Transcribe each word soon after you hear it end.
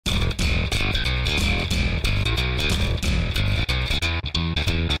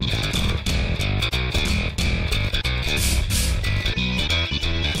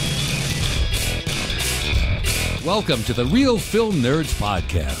Welcome to the Real Film Nerds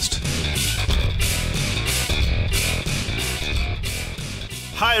Podcast.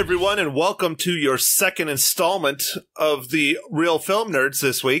 Hi, everyone, and welcome to your second installment of the Real Film Nerds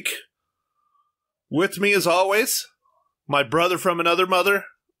this week. With me, as always, my brother from another mother,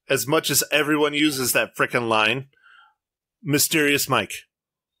 as much as everyone uses that frickin' line, Mysterious Mike.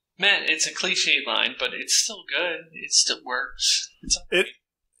 Man, it's a cliche line, but it's still good. It still works.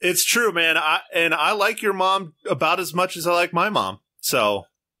 It's true, man. I like your mom about as much as I like my mom. So,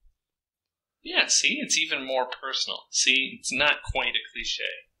 yeah. See, it's even more personal. See, it's not quite a cliche.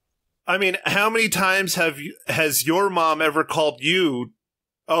 I mean, how many times has your mom ever called you?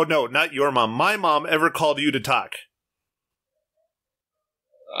 Oh no, not your mom. My mom ever called you to talk?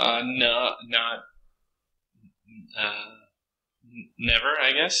 No, not. Never,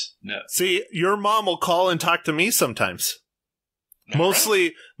 I guess. No. See, your mom will call and talk to me sometimes.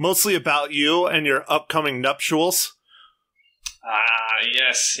 Mostly about you and your upcoming nuptials.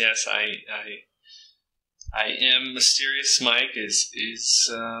 Yes. I am Mysterious Mike is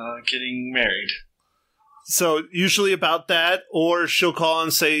getting married. So usually about that, or she'll call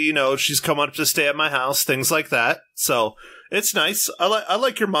and say, you know, she's come up to stay at my house, things like that. So it's nice. I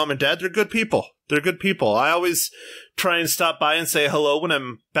like your mom and dad. They're good people. I always try and stop by and say hello when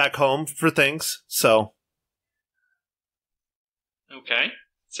I'm back home for things. So. Okay.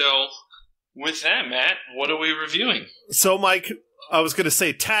 So, with that, Matt, what are we reviewing? So, Mike, I was going to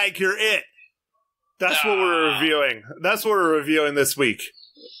say, Tag, you're it. That's what we're reviewing. That's what we're reviewing this week.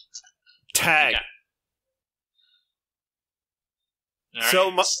 Tag. Yeah.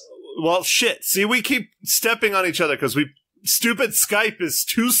 So, well, shit. See, we keep stepping on each other because stupid Skype is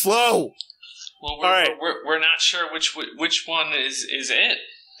too slow. Well, we're not sure which one is it.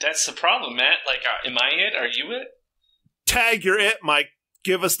 That's the problem, Matt. Like, am I it? Are you it? Tag, you're it, Mike.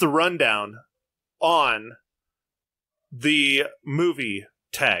 Give us the rundown on the movie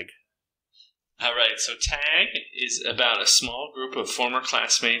Tag. All right, so Tag is about a small group of former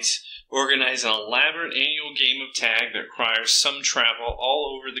classmates organize an elaborate annual game of tag that requires some travel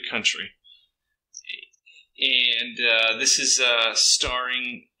all over the country. And this is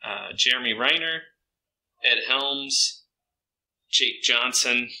starring Jeremy Renner, Ed Helms, Jake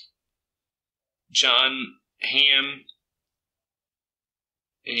Johnson, John Hamm,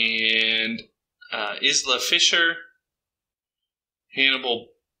 and Isla Fisher, Hannibal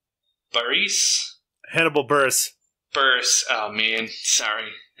Buress. Oh man,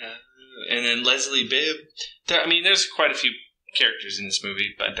 sorry. And then Leslie Bibb. There's quite a few characters in this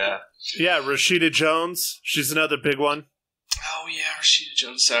movie, but yeah, Rashida Jones. She's another big one. Oh yeah, Rashida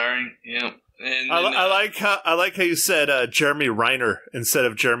Jones. Sorry. Yeah. And I like how you said Jeremy Renner instead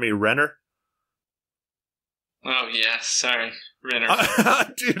of Jeremy Renner. Oh yeah, sorry. Renner.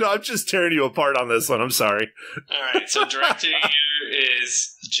 Dude, I'm just tearing you apart on this one. I'm sorry. All right, so director here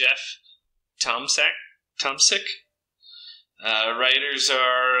is Jeff Tomsic. Writers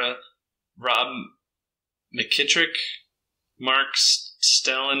are Rob McKittrick, Mark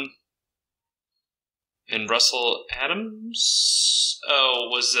Stellan, and Russell Adams.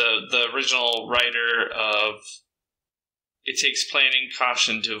 Was the original writer of It Takes Planning,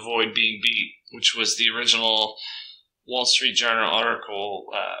 Caution to Avoid Being Beat, which was the original Wall Street Journal article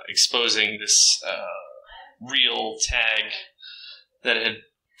exposing this real tag that had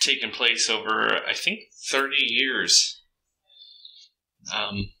taken place over, I think, 30 years.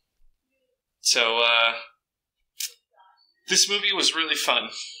 So this movie was really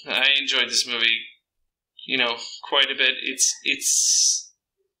fun. I enjoyed this movie, quite a bit. It's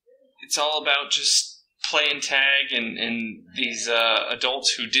all about just playing tag and these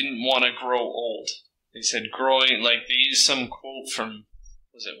adults who didn't want to grow old. They said they used some quote from,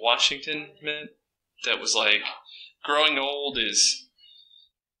 was it Washington, man? That was like, growing old is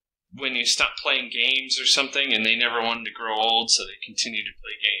when you stop playing games or something, and they never wanted to grow old, so they continued to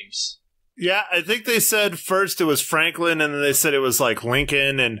play games. Yeah, I think they said first it was Franklin, and then they said it was like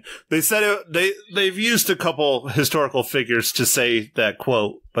Lincoln, and they said they've used a couple historical figures to say that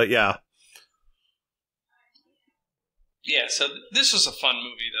quote, but yeah. Yeah, so this was a fun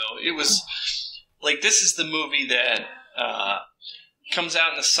movie, though. It was... this is the movie that comes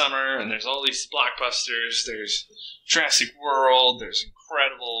out in the summer, and there's all these blockbusters. There's Jurassic World, there's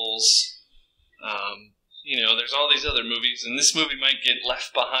Incredibles, there's all these other movies, and this movie might get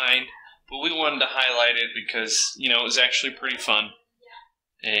left behind, but we wanted to highlight it because, it was actually pretty fun,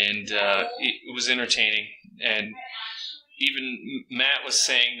 and it was entertaining, and even Matt was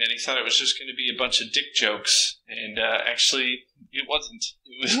saying that he thought it was just going to be a bunch of dick jokes, and actually, it wasn't.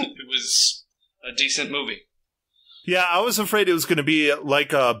 It was a decent movie. Yeah, I was afraid it was going to be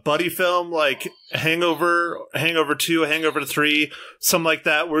like a buddy film, like Hangover, Hangover 2, Hangover 3, something like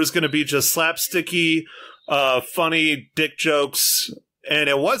that, where it's going to be just slapsticky, funny dick jokes. And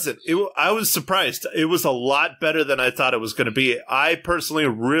it wasn't. I was surprised. It was a lot better than I thought it was going to be. I personally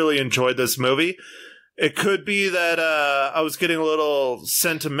really enjoyed this movie. It could be that I was getting a little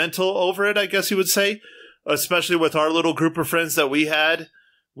sentimental over it, I guess you would say, especially with our little group of friends that we had,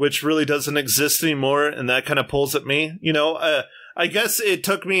 which really doesn't exist anymore, and that kind of pulls at me. You know, I guess it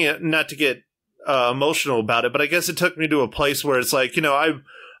took me, not to get emotional about it, but I guess it took me to a place where it's like, you know,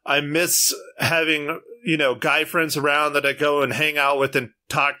 I miss having, you know, guy friends around that I go and hang out with and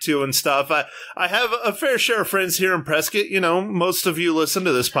talk to and stuff. I have a fair share of friends here in Prescott. You know, most of you listen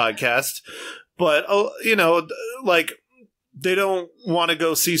to this podcast, but, you know, like, they don't want to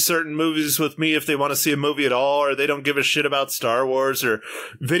go see certain movies with me if they want to see a movie at all, or they don't give a shit about Star Wars, or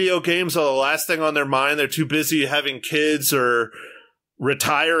video games are the last thing on their mind. They're too busy having kids or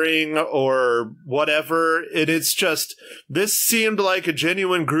retiring or whatever. It's just, this seemed like a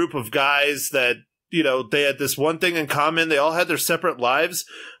genuine group of guys that, you know, they had this one thing in common. They all had their separate lives,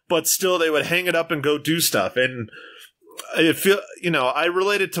 but still they would hang it up and go do stuff. And I feel, you know, I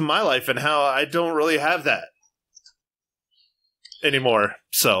related to my life and how I don't really have that anymore.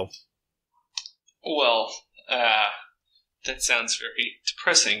 So, well, that sounds very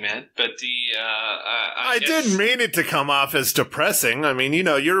depressing, man. But I didn't mean it to come off as depressing. I mean, you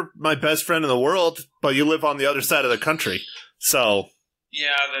know, you're my best friend in the world, but you live on the other side of the country. So,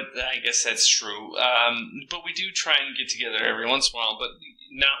 yeah, I guess that's true. But we do try and get together every once in a while, but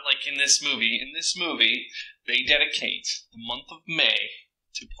not like in this movie. In this movie, they dedicate the month of May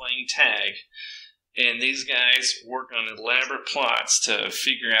to playing tag. And these guys work on elaborate plots to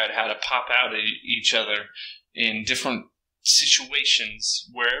figure out how to pop out at each other in different situations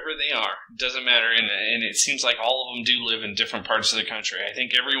wherever they are. It doesn't matter. And it seems like all of them do live in different parts of the country. I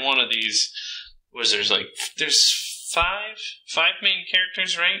think every one of these there's five main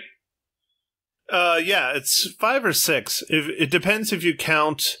characters, right? Yeah, it's 5 or 6. It depends if you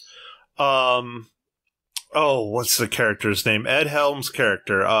count, what's the character's name? Ed Helms'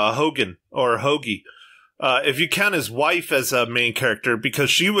 character, Hogan, or Hoagie. If you count his wife as a main character,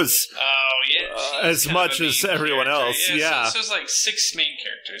 because she was as much as everyone else. Yeah. So it's like 6 main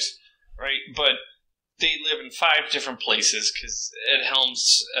characters, right? But they live in 5 different places because Ed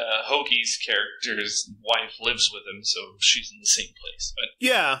Helms, Hoagie's character's wife lives with him, so she's in the same place. But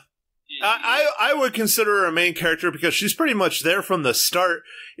yeah. I would consider her a main character because she's pretty much there from the start,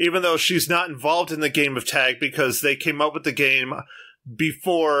 even though she's not involved in the game of tag because they came up with the game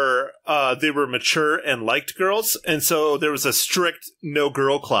before they were mature and liked girls, and so there was a strict no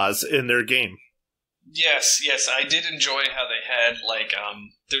girl clause in their game. Yes, I did enjoy how they had, like,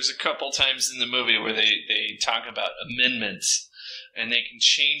 there's a couple times in the movie where they talk about amendments, and they can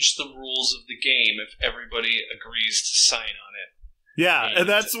change the rules of the game if everybody agrees to sign on it. Yeah, and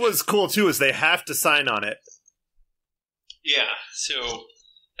that's what's cool, too, is they have to sign on it. Yeah, so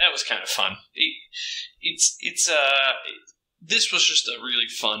that was kind of fun. This was just a really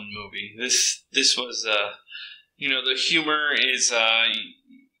fun movie. This was, the humor is,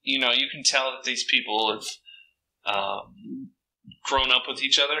 you can tell that these people have grown up with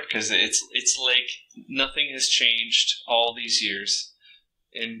each other because it's like nothing has changed all these years.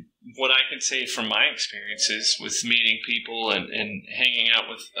 And what I can say from my experiences with meeting people and hanging out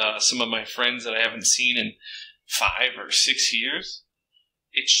with some of my friends that I haven't seen in 5 or 6 years,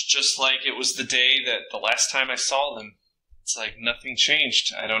 it's just like it was the day that the last time I saw them. It's like nothing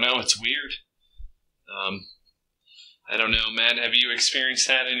changed. I don't know. It's weird. I don't know, Matt. Have you experienced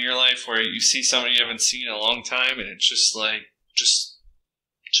that in your life where you see somebody you haven't seen in a long time and it's just like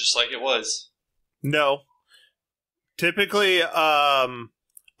like it was? No. Typically,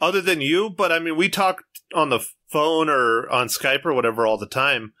 other than you, but I mean, we talk on the phone or on Skype or whatever all the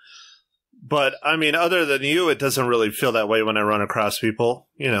time. But I mean, other than you, it doesn't really feel that way when I run across people,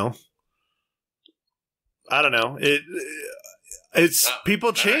 you know. I don't know. It's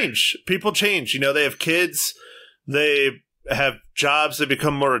people change. Right. People change. You know, they have kids. They have jobs. They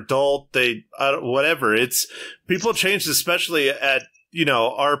become more adult. They whatever. It's people change, especially at, you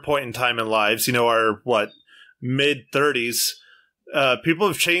know, our point in time in lives. You know, our mid-30s. People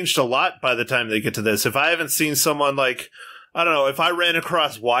have changed a lot by the time they get to this. If I haven't seen someone like, I don't know, if I ran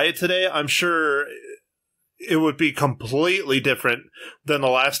across Wyatt today, I'm sure it would be completely different than the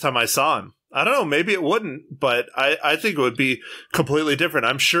last time I saw him. I don't know, maybe it wouldn't, but I think it would be completely different.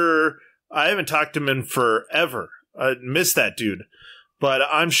 I'm sure I haven't talked to him in forever. I miss that dude. But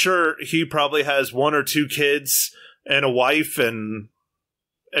I'm sure he probably has 1 or 2 kids and a wife and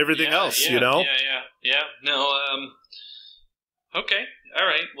everything else, you know? Yeah. No, okay. All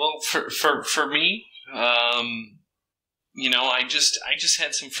right. Well, for me, you know, I just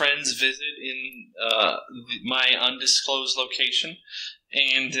had some friends visit in my undisclosed location,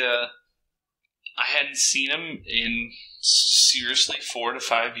 and I hadn't seen them in seriously 4 to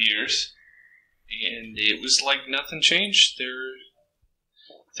 5 years, and it was like nothing changed.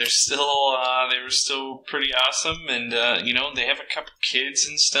 They're still they were still pretty awesome, and you know, they have a couple kids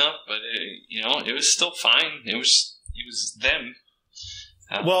and stuff, but you know, it was still fine. It was them.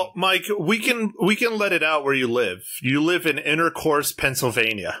 Well, Mike, we can let it out where you live. You live in Intercourse,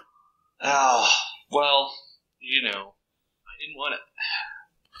 Pennsylvania. Oh, well, you know, I didn't want to.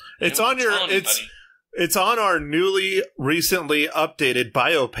 It's on our newly recently updated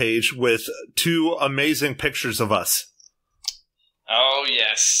bio page with 2 amazing pictures of us. Oh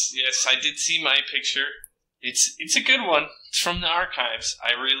yes, I did see my picture. It's a good one. It's from the archives.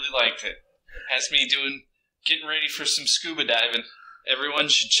 I really liked it. Has me getting ready for some scuba diving. Everyone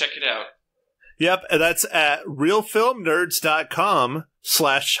should check it out. Yep, and that's at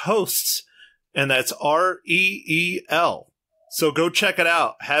realfilmnerds.com/hosts, and that's REEL. So go check it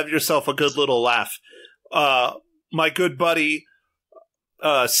out. Have yourself a good little laugh. My good buddy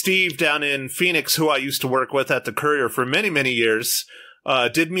Steve down in Phoenix, who I used to work with at the Courier for many, many years,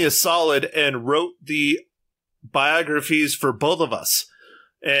 did me a solid and wrote the biographies for both of us.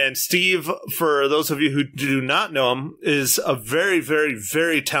 And Steve, for those of you who do not know him, is a very, very,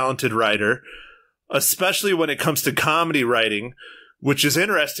 very talented writer, especially when it comes to comedy writing, which is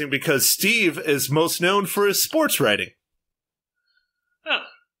interesting because Steve is most known for his sports writing. Oh.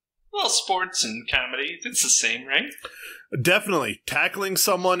 Well, sports and comedy, it's the same, right? Definitely. Tackling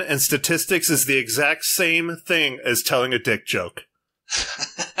someone and statistics is the exact same thing as telling a dick joke.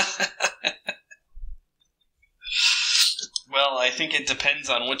 Well, I think it depends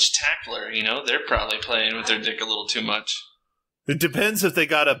on which tackler, you know? They're probably playing with their dick a little too much. It depends if they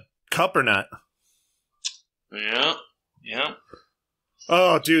got a cup or not. Yeah.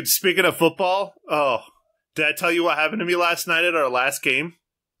 Oh, dude, speaking of football, did I tell you what happened to me last night at our last game?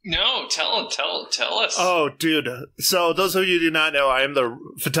 No, tell us. Oh, dude. So those of you who do not know, I am the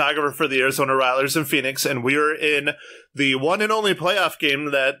photographer for the Arizona Rattlers in Phoenix, and we are in the one and only playoff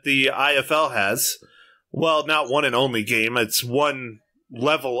game that the IFL has. Well, not one and only game. It's one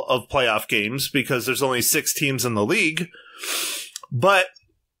level of playoff games because there's only 6 teams in the league. But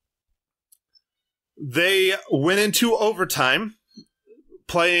they went into overtime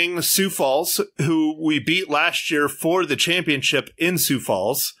playing Sioux Falls, who we beat last year for the championship in Sioux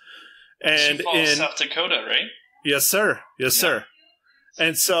Falls. And Sioux Falls, South Dakota, right? Yes, sir. Yes, sir.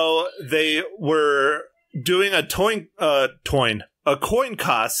 And so they were doing a coin toss. Coin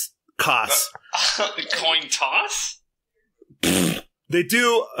toss? They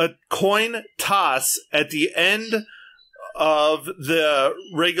do a coin toss at the end of the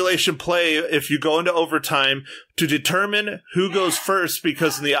regulation play if you go into overtime to determine who goes first,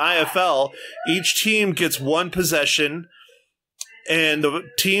 because in the IFL, each team gets 1 possession, and the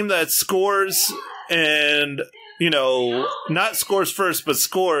team that scores and, you know, not scores first, but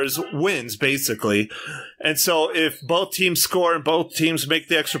scores wins, basically. And so if both teams score and both teams make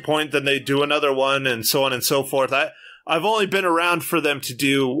the extra point, then they do another one, and so on and so forth. I've only been around for them to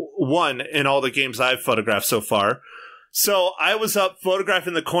do 1 in all the games I've photographed so far. So I was up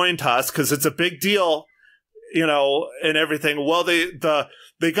photographing the coin toss because it's a big deal, you know, and everything. Well, they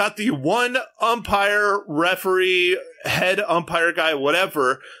got the one umpire, referee, head umpire guy,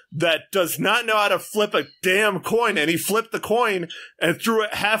 whatever, that does not know how to flip a damn coin. And he flipped the coin and threw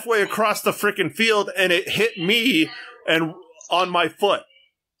it halfway across the freaking field, and it hit me and on my foot.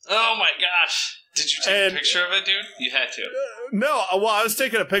 Oh my gosh. Did you take a picture of it, dude? You had to. No, well, I was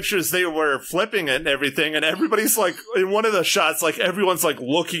taking a picture as they were flipping it and everything, and everybody's like, in one of the shots, like, everyone's like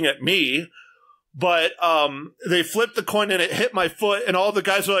looking at me, but they flipped the coin and it hit my foot, and all the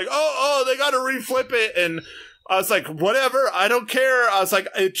guys were like, oh, they gotta reflip it, and I was like, whatever, I don't care. I was like,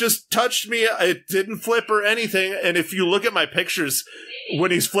 it just touched me, it didn't flip or anything, and if you look at my pictures,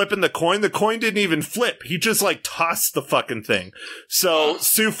 when he's flipping the coin didn't even flip. He just, like, tossed the fucking thing. So,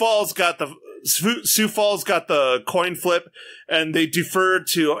 Sioux Falls got the coin flip, and they deferred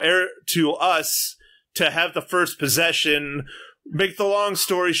to us to have the first possession. Make the long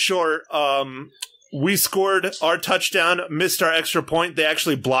story short, we scored our touchdown, missed our extra point. They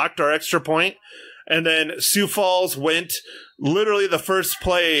actually blocked our extra point. And then Sioux Falls went, literally the first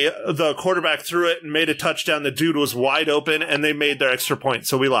play, the quarterback threw it and made a touchdown. The dude was wide open, and they made their extra point,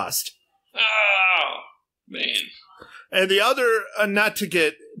 so we lost. Oh, man. And the other, not to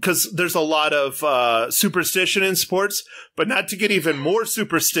get because there's a lot of superstition in sports, but not to get even more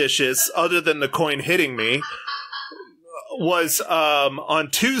superstitious, other than the coin hitting me, was on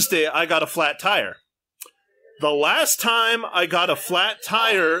Tuesday, I got a flat tire. The last time I got a flat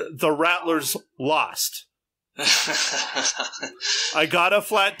tire, the Rattlers lost. I got a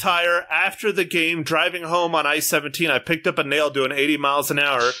flat tire after the game, driving home on I-17. I picked up a nail doing 80 miles an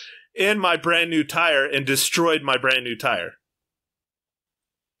hour in my brand new tire and destroyed my brand new tire.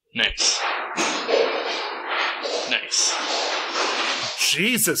 Nice. Nice.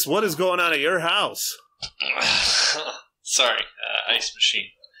 Jesus, what is going on at your house? Sorry, ice machine.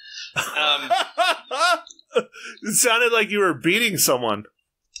 It sounded like you were beating someone.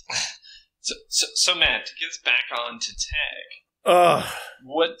 So Matt, to get us back on to tag,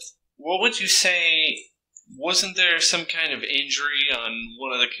 what would you say? Wasn't there some kind of injury on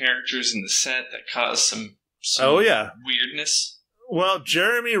one of the characters in the set that caused some weirdness? Well,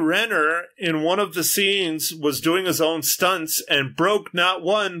 Jeremy Renner, in one of the scenes, was doing his own stunts and broke not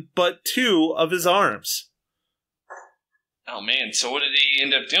one, but two of his arms. Oh, man. So what did he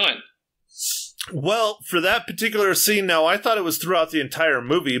end up doing? Well, for that particular scene, now, I thought it was throughout the entire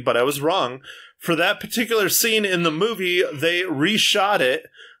movie, but I was wrong. For that particular scene in the movie, they reshot it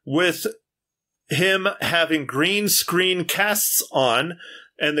with him having green screen casts on,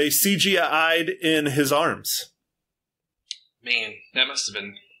 and they CGI'd in his arms. Man, that must have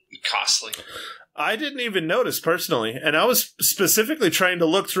been costly. I didn't even notice personally, and I was specifically trying to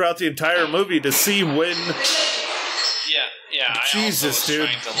look throughout the entire movie to see when. Yeah. Jesus, I also was dude,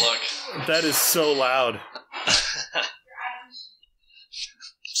 trying to look. That is so loud.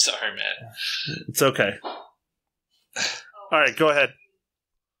 Sorry, man. It's okay. All right, go ahead.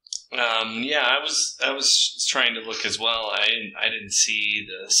 Yeah, I was trying to look as well. I didn't see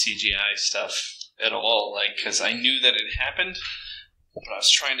the CGI stuff at all, because I knew that it happened, but I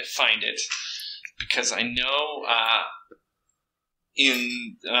was trying to find it because I know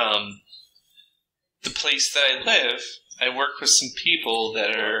in the place that I live, I work with some people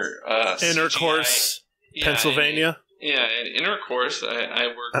that are Intercourse, CGI, Pennsylvania. In Intercourse, I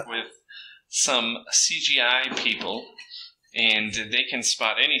work with some CGI people, and they can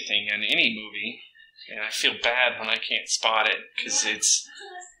spot anything in any movie, and I feel bad when I can't spot it because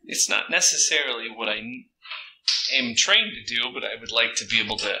it's not necessarily what I am trained to do, but I would like to be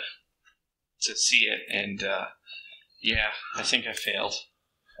able to see it. And I think I failed.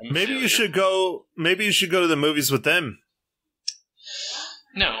 Maybe you should go to the movies with them.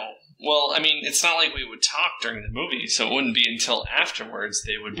 No. Well, I mean, it's not like we would talk during the movie, so it wouldn't be until afterwards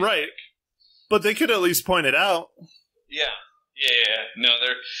they would be right. But they could at least point it out. Yeah. No,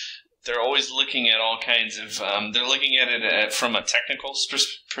 they're always looking at all kinds of. They're looking at it from a technical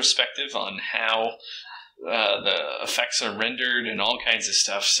perspective on how the effects are rendered and all kinds of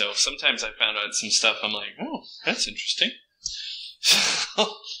stuff. So sometimes I found out some stuff. I'm like, oh, that's interesting.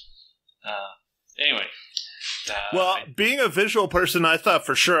 Anyway. Well, being a visual person, I thought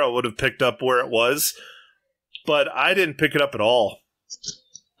for sure I would have picked up where it was, but I didn't pick it up at all.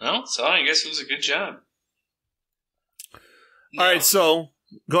 Well, so I guess it was a good job. All right, so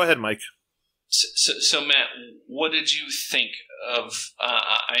go ahead, Mike. So Matt, what did you think of?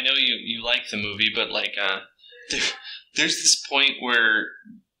 I know you like the movie, but there's this point where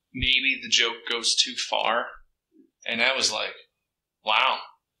maybe the joke goes too far, and I was like, wow,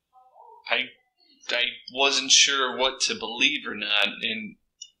 I wasn't sure what to believe or not, and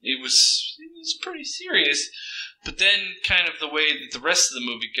it was pretty serious. But then, kind of the way that the rest of the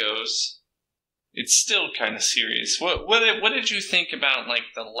movie goes, it's still kind of serious. What did you think about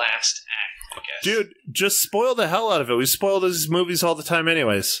the last act, I guess? Dude, just spoil the hell out of it. We spoil these movies all the time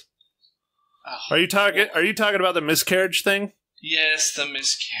anyways. Oh, Are you talking about the miscarriage thing? Yes, the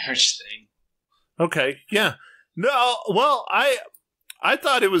miscarriage thing. Okay, yeah. No, well, I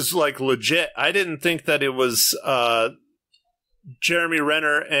thought it was legit. I didn't think that it was Jeremy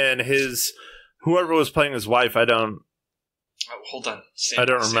Renner and whoever was playing his wife. I don't. Oh, hold on. I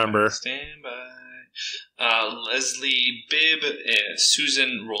don't remember. Stand by. Leslie Bibb and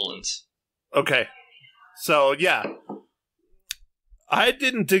Susan Rollins. Okay. So, yeah. I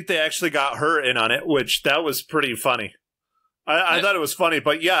didn't think they actually got her in on it, which that was pretty funny. I thought it was funny,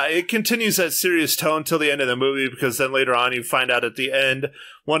 but yeah, it continues that serious tone till the end of the movie, because then later on you find out at the end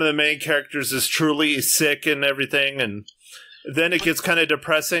one of the main characters is truly sick and everything, and then it gets kind of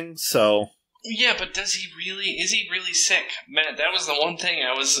depressing, so... Yeah, but is he really sick? Matt, that was the one thing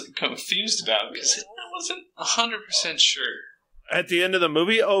I was confused about, because I wasn't 100% sure. At the end of the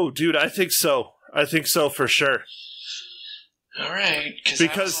movie? Oh, dude, I think so. I think so for sure. All right, because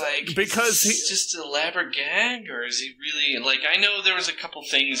is this just an elaborate gag, or is he really like? I know there was a couple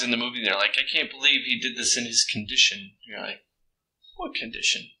things in the movie there, like I can't believe he did this in his condition. You're like, what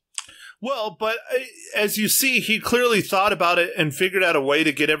condition? Well, but as you see, he clearly thought about it and figured out a way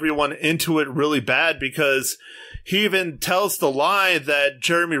to get everyone into it really bad, because he even tells the lie that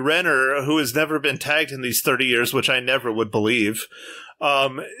Jeremy Renner, who has never been tagged in these 30 years, which I never would believe,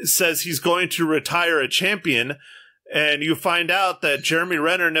 says he's going to retire a champion. And you find out that Jeremy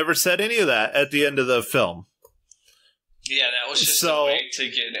Renner never said any of that at the end of the film. Yeah, that was just a way to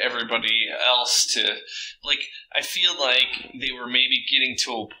get everybody else to... Like, I feel like they were maybe getting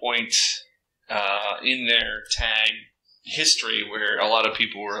to a point in their tag history where a lot of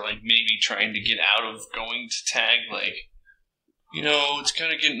people were, like, maybe trying to get out of going to tag, like, you know, it's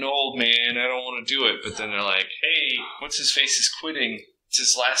kind of getting old, man, I don't want to do it. But then they're like, hey, what's-his-face is quitting. It's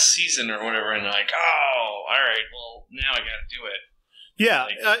his last season or whatever, and they're like, oh, all right, well, now I gotta do it. Yeah,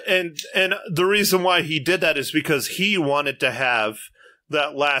 and the reason why he did that is because he wanted to have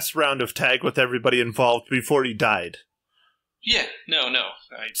that last round of tag with everybody involved before he died. Yeah, no.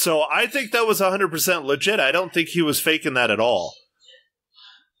 So I think that was 100% legit. I don't think he was faking that at all.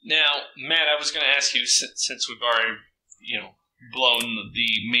 Now, Matt, I was going to ask you, since we've already, blown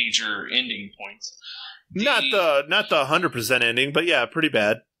the major ending points. Not the 100% ending, but yeah, pretty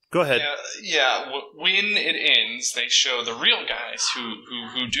bad. Go ahead. Yeah. When it ends, they show the real guys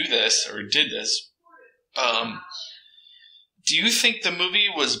who do this or did this. Do you think the movie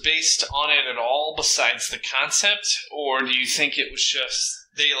was based on it at all, besides the concept, or do you think it was just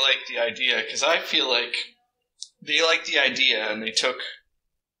they liked the idea? Because I feel like they liked the idea, and they took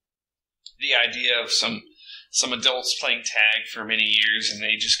the idea of some adults playing tag for many years, and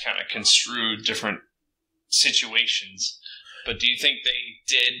they just kind of construed different situations. But do you think they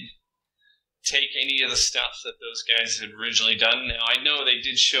did take any of the stuff that those guys had originally done? Now, I know they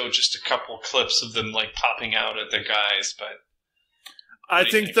did show just a couple clips of them like popping out at the guys, but I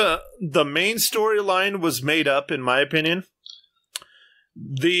think the main storyline was made up, in my opinion.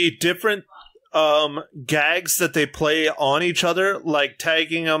 The different gags that they play on each other, like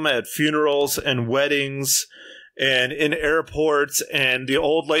tagging them at funerals and weddings and in airports, and the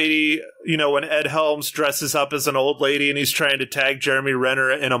old lady, when Ed Helms dresses up as an old lady and he's trying to tag Jeremy Renner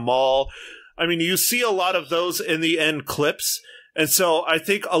in a mall. I mean, you see a lot of those in the end clips. And so I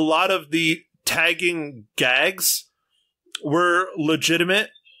think a lot of the tagging gags were legitimate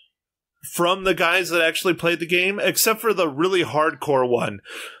from the guys that actually played the game, except for the really hardcore one.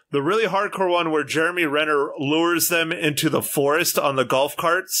 The really hardcore one where Jeremy Renner lures them into the forest on the golf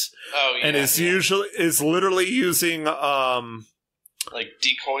carts. Oh, yeah. And is literally using like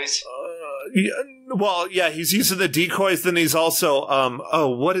decoys? He's using the decoys, then he's also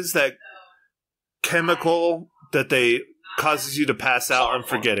what is that chemical that they causes you to pass out? I'm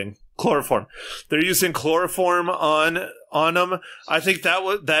forgetting. Chloroform. They're using chloroform on them. I think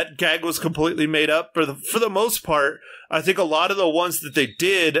that gag was completely made up for the most part. I think a lot of the ones that they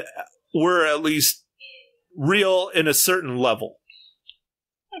did were at least real in a certain level.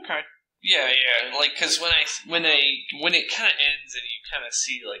 Okay. Yeah. Like, because when it kind of ends and you kind of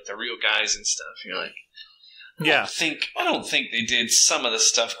see like the real guys and stuff, you're like, I don't think they did some of the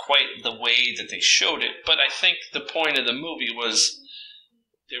stuff quite the way that they showed it. But I think the point of the movie was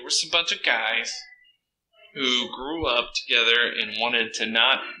there was a bunch of guys who grew up together and wanted to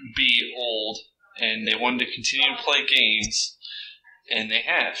not be old, and they wanted to continue to play games, and they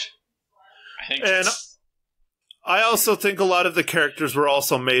have. I also think a lot of the characters were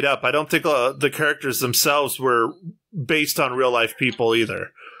also made up. I don't think the characters themselves were based on real life people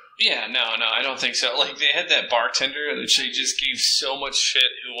either. Yeah, no, I don't think so. Like, they had that bartender that she just gave so much shit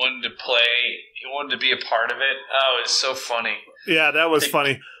who wanted to play, who wanted to be a part of it. Oh, it was so funny. Yeah, that was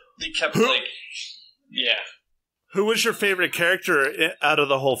funny. They kept, yeah. Who was your favorite character out of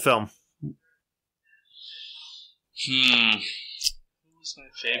the whole film? Who was my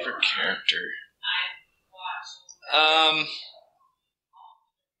favorite character? I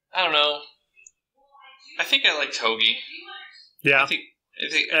don't know. I think I liked Hoagie. Yeah. I think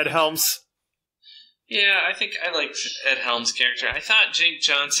Ed Helms. Yeah, I think I liked Ed Helms' character. I thought Jake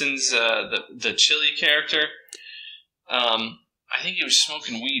Johnson's the Chili character. I think he was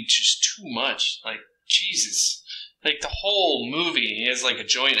smoking weed just too much. Like, Jesus. Like, the whole movie, he has like a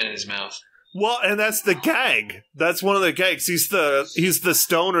joint in his mouth. Well, and that's the gag. That's one of the gags. He's the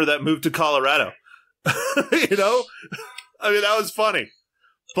stoner that moved to Colorado. You know? I mean, that was funny.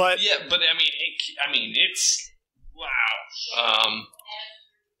 But yeah, but I mean, it's wow.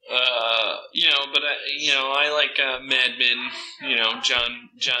 but I like Mad Men.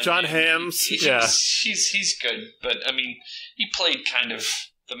 John Hamm's. He's good, but I mean, he played kind of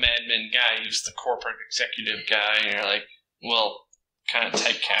the Mad Men guy. He was the corporate executive guy, and you're like, well, kind of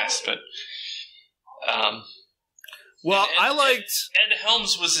typecast, but. I liked Ed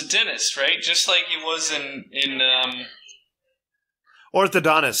Helms was a dentist, right? Just like he was in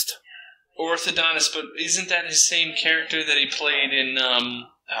Orthodontist. But isn't that his same character that he played in The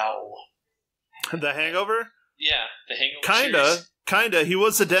Hangover? Yeah, The Hangover series. Kinda. He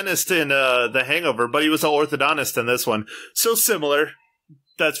was a dentist in The Hangover, but he was an orthodontist in this one. So similar,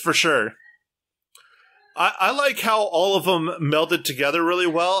 that's for sure. I like how all of them melded together really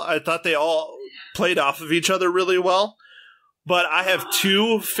well. I thought they all played off of each other really well. But I have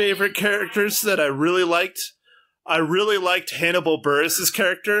two favorite characters that I really liked. I really liked Hannibal Buress'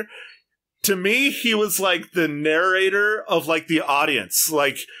 character. To me, he was like the narrator of like the audience.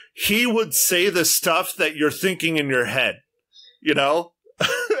 Like, he would say the stuff that you're thinking in your head, you know?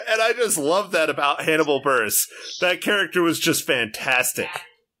 And I just love that about Hannibal Buress. That character was just fantastic.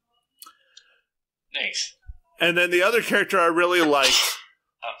 Nice. And then the other character I really liked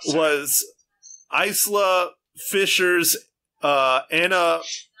was Isla Fisher's Anna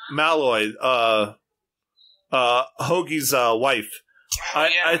Malloy, Hoagie's wife. Oh,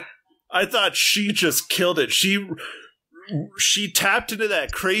 yeah. I thought she just killed it. She tapped into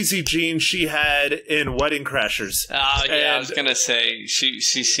that crazy gene she had in Wedding Crashers. I was gonna say she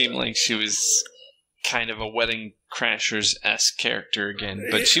seemed like she was kind of a Wedding Crashers-esque character again,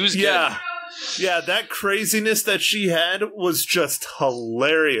 but she was good. Yeah, that craziness that she had was just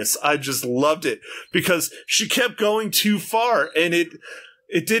hilarious. I just loved it because she kept going too far, and it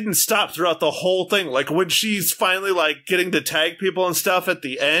didn't stop throughout the whole thing. Like, when she's finally, like, getting to tag people and stuff at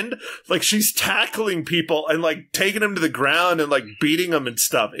the end, like, she's tackling people and, like, taking them to the ground and, like, beating them and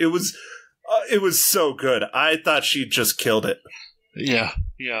stuff. It was so good. I thought she just killed it. Yeah.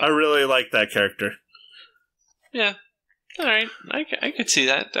 I really liked that character. Yeah. All right. I could see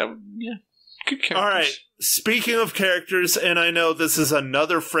that. Yeah. Good characters. All right. Speaking of characters, and I know this is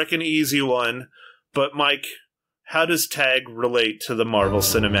another frickin' easy one, but Mike, how does Tag relate to the Marvel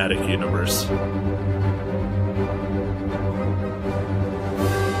Cinematic Universe?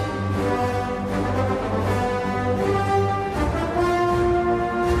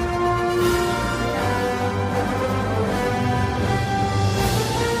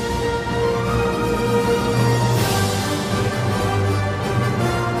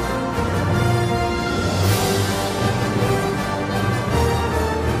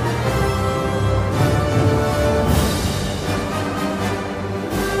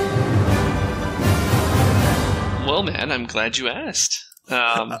 Well, man, I'm glad you asked.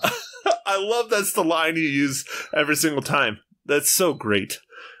 I love that's the line you use every single time. That's so great.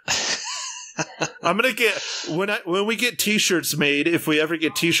 I'm gonna get when we get T-shirts made. If we ever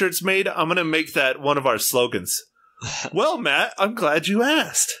get T-shirts made, I'm gonna make that one of our slogans. Well, Matt, I'm glad you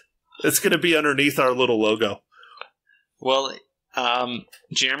asked. It's gonna be underneath our little logo. Well,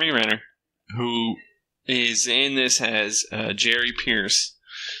 Jeremy Renner, who is in this as Jerry Pierce,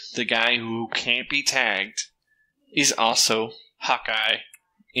 the guy who can't be tagged, is also Hawkeye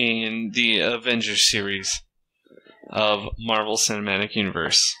in the Avengers series of Marvel Cinematic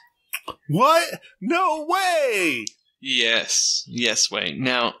Universe. What? No way! Yes, way.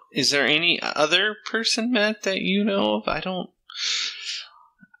 Now, is there any other person, Matt, that you know of? I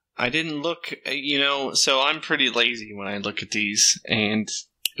didn't look, so I'm pretty lazy when I look at these, and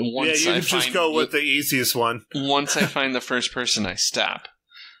once you can just go with the easiest one. Once I find the first person, I stop.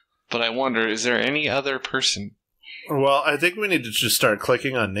 But I wonder, is there any other person? Well, I think we need to just start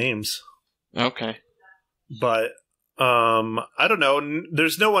clicking on names. Okay. But, I don't know.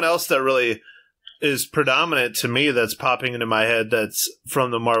 There's no one else that really is predominant to me that's popping into my head that's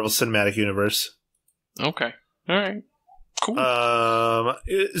from the Marvel Cinematic Universe. Okay. All right. Cool.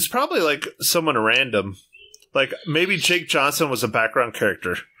 It's probably like someone random. Like, maybe Jake Johnson was a background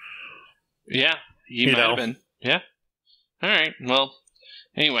character. Yeah, he might have been. Yeah. All right. Well,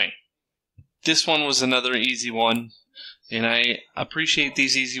 anyway, this one was another easy one. And I appreciate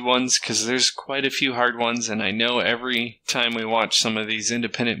these easy ones because there's quite a few hard ones, and I know every time we watch some of these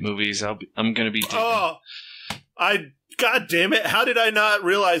independent movies, I'm going to be digging. Oh, God damn it! How did I not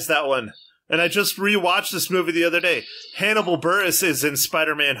realize that one? And I just rewatched this movie the other day. Hannibal Buress is in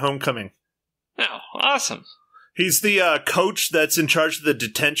Spider-Man: Homecoming. Oh, awesome! He's the coach that's in charge of the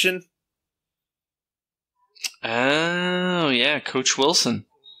detention. Oh yeah, Coach Wilson.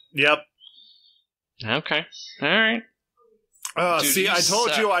 Yep. Okay. All right. Dude, see, I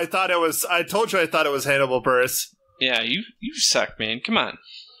told you I thought it was Hannibal Buress. Yeah, you suck, man. Come on.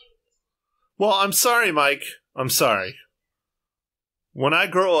 Well, I'm sorry, Mike. I'm sorry. When I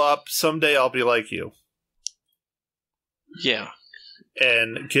grow up, someday I'll be like you. Yeah.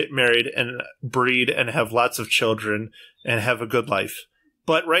 And get married and breed and have lots of children and have a good life.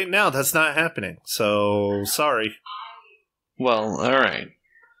 But right now, that's not happening. So, sorry. Well, all right.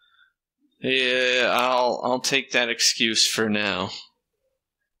 Yeah, I'll take that excuse for now.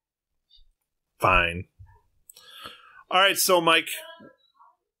 Fine. All right, so Mike,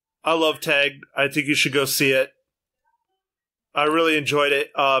 I love Tag. I think you should go see it. I really enjoyed it.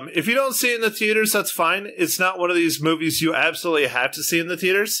 If you don't see it in the theaters, that's fine. It's not one of these movies you absolutely have to see in the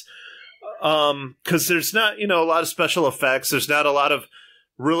theaters. Because there's not, a lot of special effects. There's not a lot of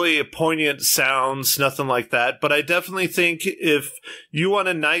really poignant sounds, nothing like that. But I definitely think if you want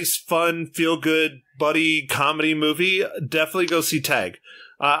a nice, fun, feel-good, buddy comedy movie, definitely go see Tag.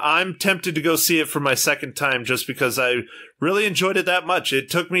 I'm tempted to go see it for my second time just because I really enjoyed it that much. It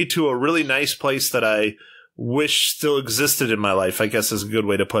took me to a really nice place that I wish still existed in my life, I guess is a good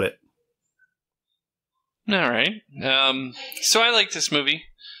way to put it. All right. So I like this movie,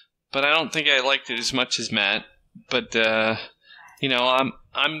 but I don't think I liked it as much as Matt. But,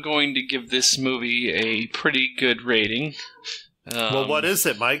 I'm going to give this movie a pretty good rating. Well, what is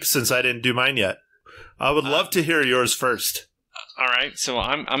it, Mike, since I didn't do mine yet? I would love to hear yours first. All right, so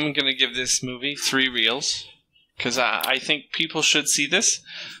I'm going to give this movie 3 reels because I think people should see this,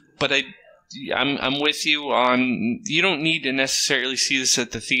 but I'm with you on you don't need to necessarily see this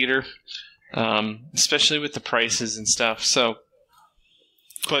at the theater, especially with the prices and stuff. So,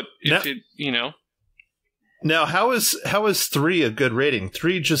 but if now how is 3 a good rating?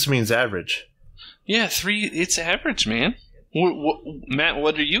 3 just means average. Yeah, 3 it's average, man. Matt,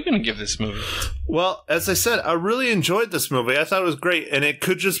 what are you going to give this movie? Well, as I said, I really enjoyed this movie. I thought it was great, and it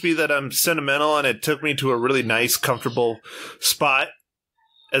could just be that I'm sentimental, and it took me to a really nice, comfortable spot,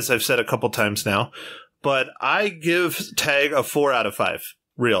 as I've said a couple times now. But I give Tag a 4 out of 5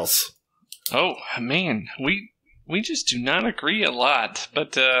 reels. Oh, man. We just do not agree a lot,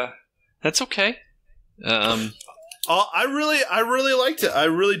 but that's okay. I really liked it. I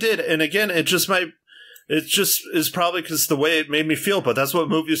really did. And again, it just is probably because the way it made me feel, but that's what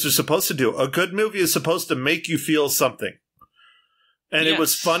movies are supposed to do. A good movie is supposed to make you feel something. And It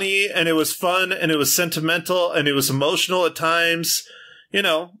was funny, and it was fun, and it was sentimental, and it was emotional at times.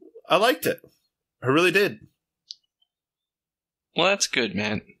 I liked it. I really did. Well, that's good,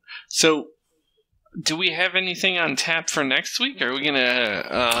 man. So, do we have anything on tap for next week? Are we going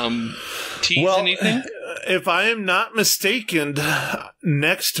to tease anything? If I am not mistaken,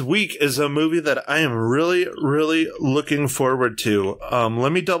 next week is a movie that I am really, really looking forward to.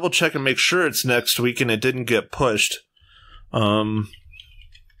 Let me double check and make sure it's next week and it didn't get pushed. Oh,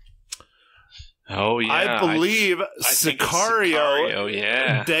 yeah. I believe Sicario,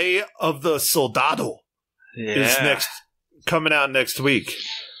 yeah. Day of the Soldado is coming out next week.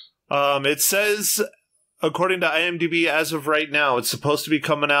 It says, according to IMDb, as of right now, it's supposed to be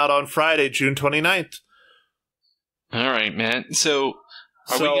coming out on Friday, June 29th. All right, man. So,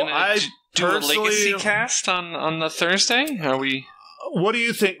 are we going to do a Legacy cast on the Thursday? Are we? What do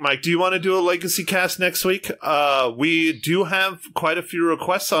you think, Mike? Do you want to do a Legacy cast next week? We do have quite a few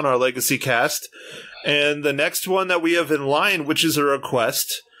requests on our Legacy cast, and the next one that we have in line, which is a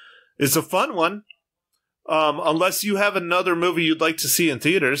request, is a fun one. Unless you have another movie you'd like to see in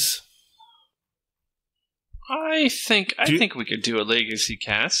theaters. I think we could do a Legacy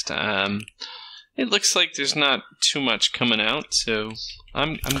cast. It looks like there's not too much coming out, so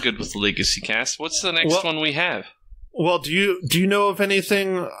I'm good with the Legacy cast. What's the next one we have? Well, do you know of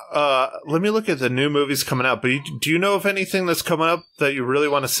anything? Let me look at the new movies coming out. But do you know of anything that's coming up that you really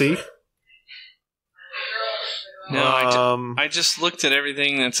want to see? No, I just looked at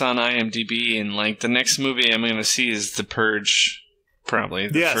everything that's on IMDb, and the next movie I'm going to see is The Purge, probably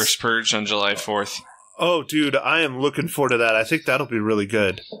the first Purge on July 4th. Oh, dude, I am looking forward to that. I think that'll be really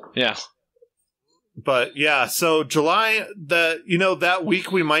good. Yeah. But yeah, so July, that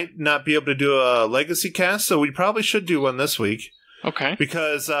week we might not be able to do a Legacy cast, so we probably should do one this week. Okay.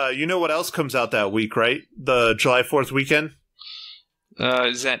 Because you know what else comes out that week, right? The July 4th weekend?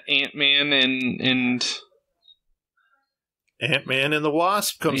 Is that Ant-Man and... Ant-Man and the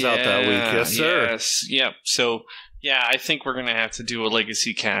Wasp comes out that week. Yes, sir. Yes. Yep. So, yeah, I think we're going to have to do a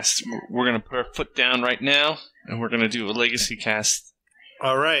Legacy cast. We're going to put our foot down right now, and we're going to do a Legacy cast.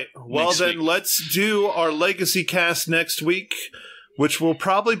 All right. Well, then let's do our Legacy cast next week, which will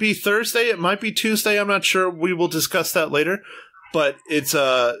probably be Thursday. It might be Tuesday. I'm not sure. We will discuss that later. But it's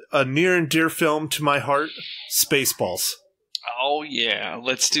a near and dear film to my heart, Spaceballs. Oh, yeah.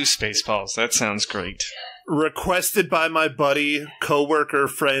 Let's do Spaceballs. That sounds great. Requested by my buddy, coworker,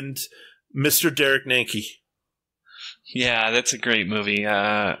 friend, Mr. Derek Nanke. Yeah, that's a great movie.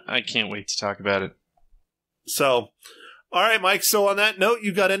 I can't wait to talk about it. So, all right, Mike. So on that note,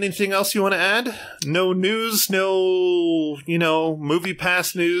 you got anything else you want to add? No news, no, Movie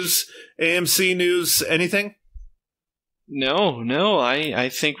Pass news, AMC news, anything? No. I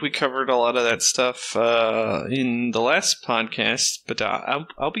think we covered a lot of that stuff in the last podcast, but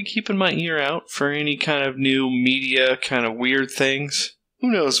I'll be keeping my ear out for any kind of new media, kind of weird things. Who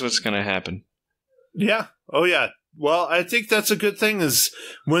knows what's going to happen? Yeah. Oh, yeah. Well, I think that's a good thing is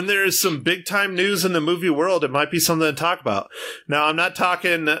when there is some big time news in the movie world, it might be something to talk about. Now, I'm not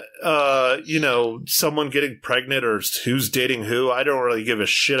talking, someone getting pregnant or who's dating who. I don't really give a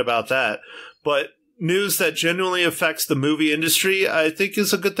shit about that. But news that genuinely affects the movie industry, I think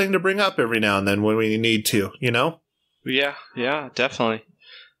is a good thing to bring up every now and then when we need to, Yeah, definitely.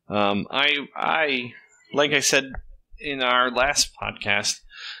 I like I said in our last podcast,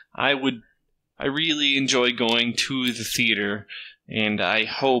 I really enjoy going to the theater, and I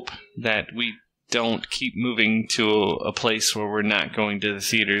hope that we don't keep moving to a place where we're not going to the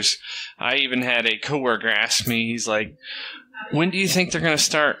theaters. I even had a coworker ask me, he's like, when do you think they're going to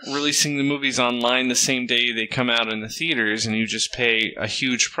start releasing the movies online the same day they come out in the theaters and you just pay a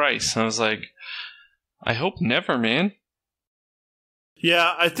huge price? And I was like, I hope never, man.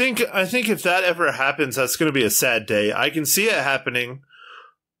 Yeah, I think if that ever happens, that's going to be a sad day. I can see it happening.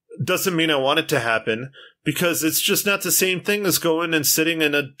 Doesn't mean I want it to happen, because it's just not the same thing as going and sitting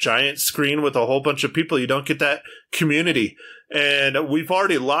in a giant screen with a whole bunch of people. You don't get that community. And we've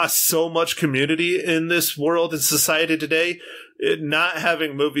already lost so much community in this world and society today. Not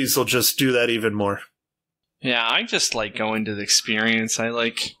having movies will just do that even more. Yeah, I just like going to the experience. I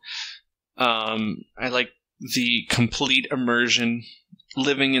like the complete immersion,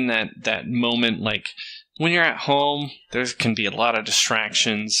 living in that moment. Like, when you're at home, there can be a lot of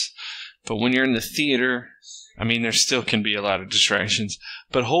distractions. But when you're in the theater, there still can be a lot of distractions.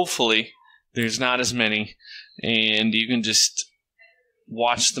 But hopefully, there's not as many. And you can just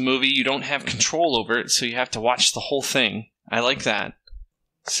watch the movie. You don't have control over it, so you have to watch the whole thing. I like that.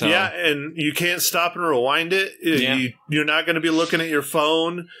 So, yeah, and you can't stop and rewind it. Yeah. You're not going to be looking at your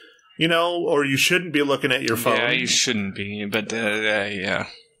phone, or you shouldn't be looking at your phone. Yeah, you shouldn't be. But, yeah.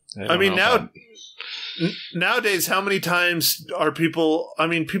 Nowadays, how many times are people...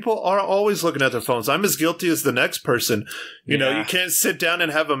 people are always looking at their phones. I'm as guilty as the next person. You can't sit down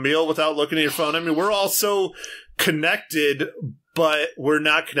and have a meal without looking at your phone. We're all so connected, but we're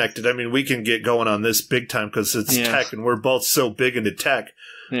not connected. We can get going on this big time because it's tech, and we're both so big into tech.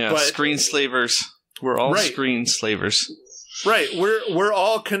 Yeah, but, screen slavers. We're all screen slavers. Right. We're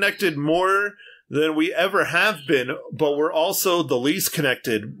all connected more than we ever have been, but we're also the least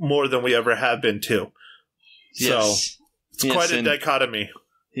connected more than we ever have been too. Yes. So it's quite a dichotomy.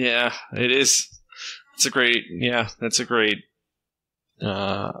 Yeah, it is. That's a great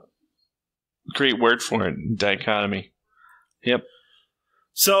great word for it. Dichotomy. Yep.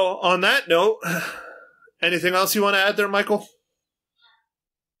 So on that note, anything else you want to add there, Michael?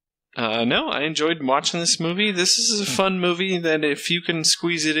 No, I enjoyed watching this movie. This is a fun movie that if you can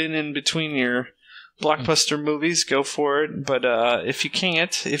squeeze it in between your blockbuster movies, go for it. But if you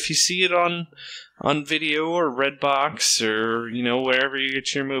can't, if you see it on video or Redbox or wherever you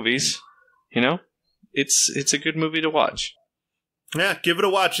get your movies, it's a good movie to watch. Yeah, give it a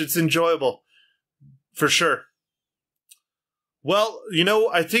watch. It's enjoyable for sure. Well,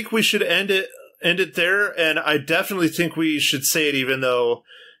 I think we should end it there, and I definitely think we should say it, even though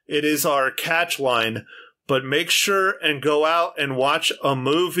it is our catch line. But make sure and go out and watch a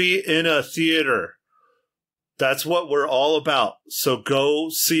movie in a theater. That's what we're all about. So go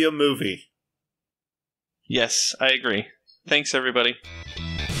see a movie. Yes, I agree. Thanks, everybody.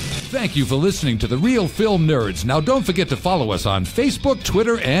 Thank you for listening to The Real Film Nerds. Now, don't forget to follow us on Facebook,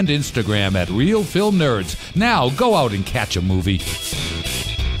 Twitter, and Instagram at Real Film Nerds. Now, go out and catch a movie.